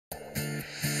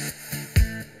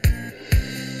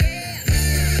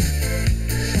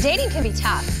Dating can be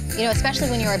tough, you know, especially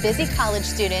when you're a busy college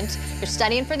student, you're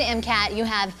studying for the MCAT, you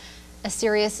have a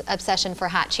serious obsession for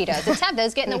hot Cheetos. It's tough.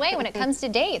 Those get in the way when it comes to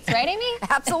dates, right, Amy?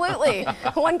 Absolutely.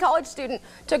 One college student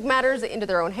took matters into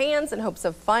their own hands in hopes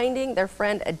of finding their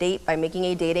friend a date by making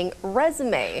a dating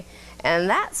resume.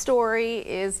 And that story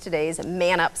is today's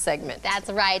Man Up segment. That's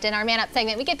right. In our Man Up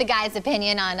segment, we get the guy's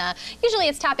opinion on, usually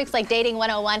it's topics like Dating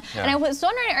 101. Yeah. And I was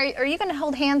wondering, are you going to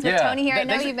hold hands with Tony here? I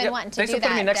know you've been wanting to do that. Thanks for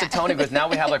putting me next to Tony, because now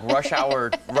we have like rush hour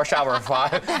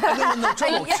 5. I'm in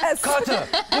trouble. Yes. Carter,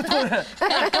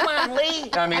 come on,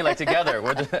 Lee. I mean, like together.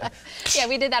 Yeah,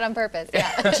 we did that on purpose.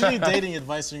 Yeah. But you need dating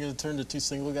advice, and you're going to turn to two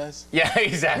single guys? Yeah,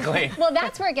 exactly. Well,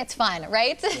 that's where it gets fun,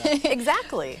 right? Yeah.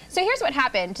 Exactly. So here's what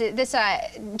happened. This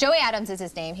Joey Adams is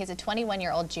his name. He's a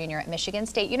 21-year-old junior at Michigan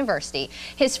State University.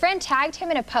 His friend tagged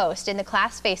him in a post in the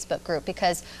class Facebook group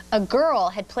because a girl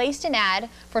had placed an ad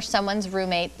for someone's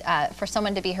roommate, for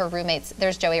someone to be her roommate's,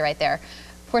 there's Joey right there,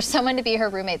 for someone to be her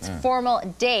roommate's formal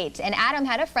date. And Adam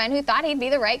had a friend who thought he'd be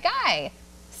the right guy.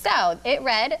 So it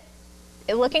read,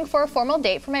 looking for a formal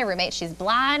date for my roommate. She's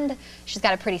blonde, she's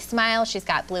got a pretty smile, she's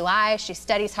got blue eyes, she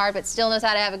studies hard but still knows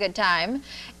how to have a good time,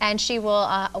 and she will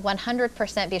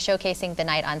 100% be showcasing the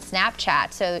night on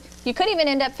Snapchat. So you could even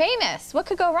end up famous. What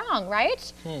could go wrong,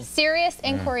 right? Serious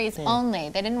inquiries only.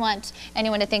 They didn't want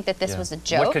anyone to think that this was a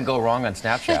joke. What could go wrong on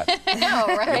Snapchat? I know,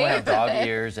 right? You have dog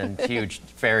ears and huge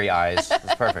fairy eyes.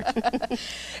 It's perfect.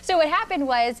 So what happened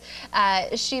was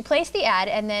she placed the ad,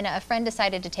 and then a friend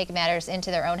decided to take matters into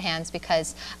their own hands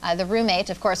because the roommate,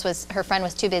 of course, her friend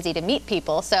was too busy to meet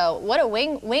people. So what a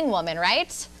wing woman,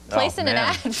 right? Placing an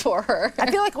ad for her.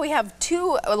 I feel like we have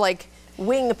two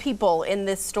wing people in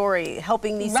this story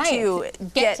helping these two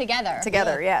get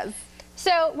together. Yes.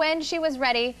 So when she was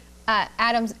ready,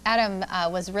 Adam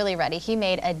was really ready. He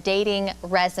made a dating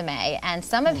resume, and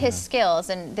some of his skills,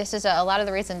 and this is a lot of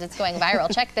the reasons it's going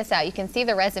viral. Check this out. You can see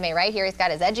the resume right here. He's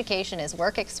got his education, his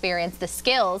work experience, the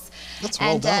skills. That's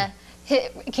well done.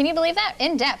 Can you believe that?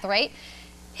 In depth, right?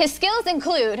 His skills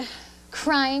include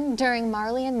crying during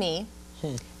Marley and Me,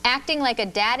 acting like a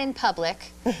dad in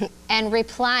public, and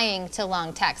replying to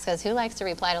long texts. Because who likes to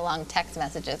reply to long text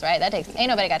messages, right? Ain't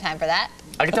nobody got time for that.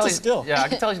 I can tell he's, yeah, I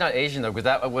can tell he's not Asian though, because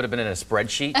that would have been in a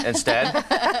spreadsheet instead.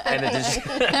 And it just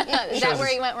is that where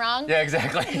he went wrong? Yeah,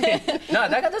 exactly. No,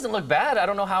 that guy doesn't look bad. I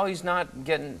don't know how he's not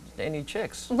getting any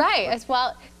chicks. Right. As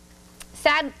well.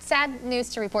 Sad news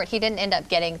to report, he didn't end up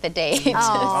getting the date. So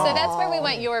that's where we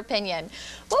want your opinion.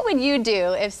 What would you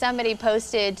do if somebody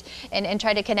posted and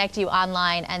tried to connect you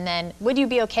online, and then would you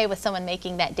be okay with someone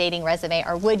making that dating resume,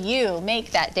 or would you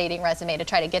make that dating resume to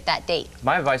try to get that date?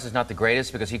 My advice is not the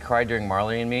greatest, because he cried during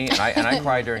Marley and Me, and I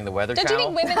cried during the Weather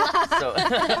Channel. Don't you think women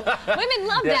love, women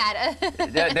love that?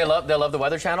 Yeah, they love the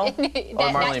Weather Channel?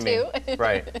 Or Marley and Me.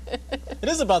 Right. It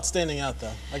is about standing out,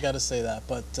 though. I got to say that.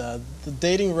 But the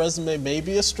dating resume may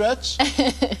be a stretch.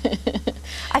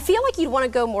 I feel like you'd want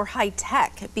to go more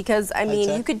high-tech, because, I mean,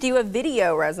 you could do a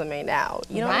video resume now.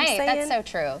 You know what I'm saying? That's so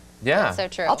true. Yeah. That's so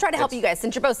true. I'll try to help you guys,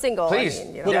 since you're both single. Please. I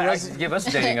mean, you know. Give us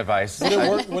dating advice.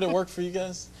 Would it work for you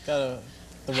guys? Got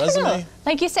the resume?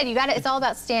 Like you said, it's all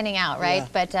about standing out, right?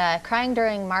 Yeah. But crying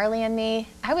during Marley and Me,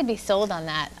 I would be sold on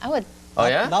that. I would. Oh,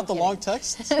 yeah? Not the long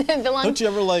texts? Don't you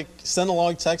ever, send a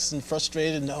long text and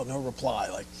frustrated, no reply?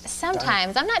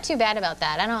 Sometimes. I'm not too bad about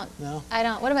that. I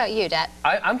don't. What about you, Dad?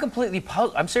 I'm completely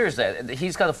puzzled. I'm serious.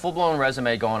 He's got a full-blown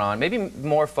resume going on. Maybe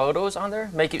more photos on there?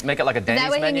 Make it like a Denny's menu?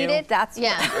 Is that what he needed? That's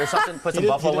or something. Put some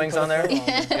buffalo wings on there.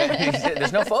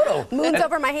 There's no photo. Moon's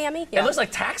over my hammy? It looks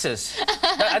like taxes.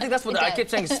 I think that's what I keep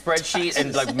saying, spreadsheet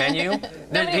and menu.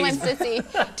 Nobody wants to see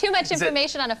too much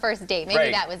information on a first date.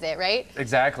 Maybe that was it, right?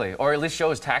 Exactly. Or at least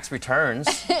show his tax returns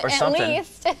or something. At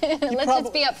least. Let's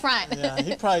just be up front. Yeah,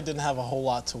 he probably didn't have a whole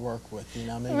lot to work with,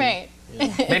 maybe. Right.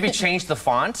 Maybe change the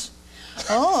font.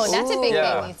 Oh, that's a big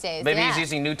thing these days. Maybe he's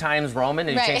using New Times Roman,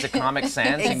 and you change the Comic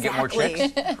Sans and get more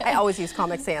chicks. I always use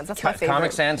Comic Sans. That's my favorite.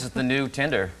 Comic Sans is the new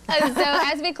Tinder. So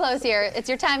as we close here, it's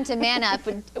your time to man up.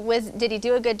 Did he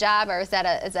do a good job, or is that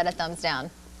a thumbs down?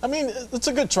 I mean, it's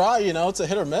a good try. It's a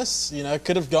hit or miss. It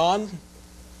could have gone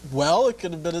well. It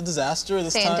could have been a disaster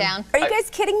this time. Down. Are you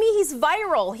guys kidding me? He's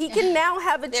viral. He can now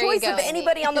have a choice of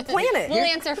anybody on the planet. We'll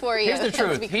answer for you. Here's the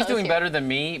truth. He's doing better than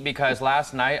me, because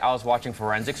last night I was watching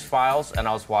Forensics Files, and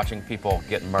I was watching people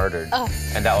get murdered.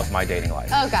 And that was my dating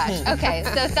life. Oh, gosh. Okay,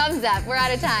 so thumbs up. We're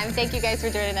out of time. Thank you guys for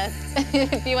joining us.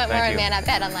 If you want more on Man Up,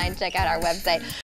 head online, check out our website.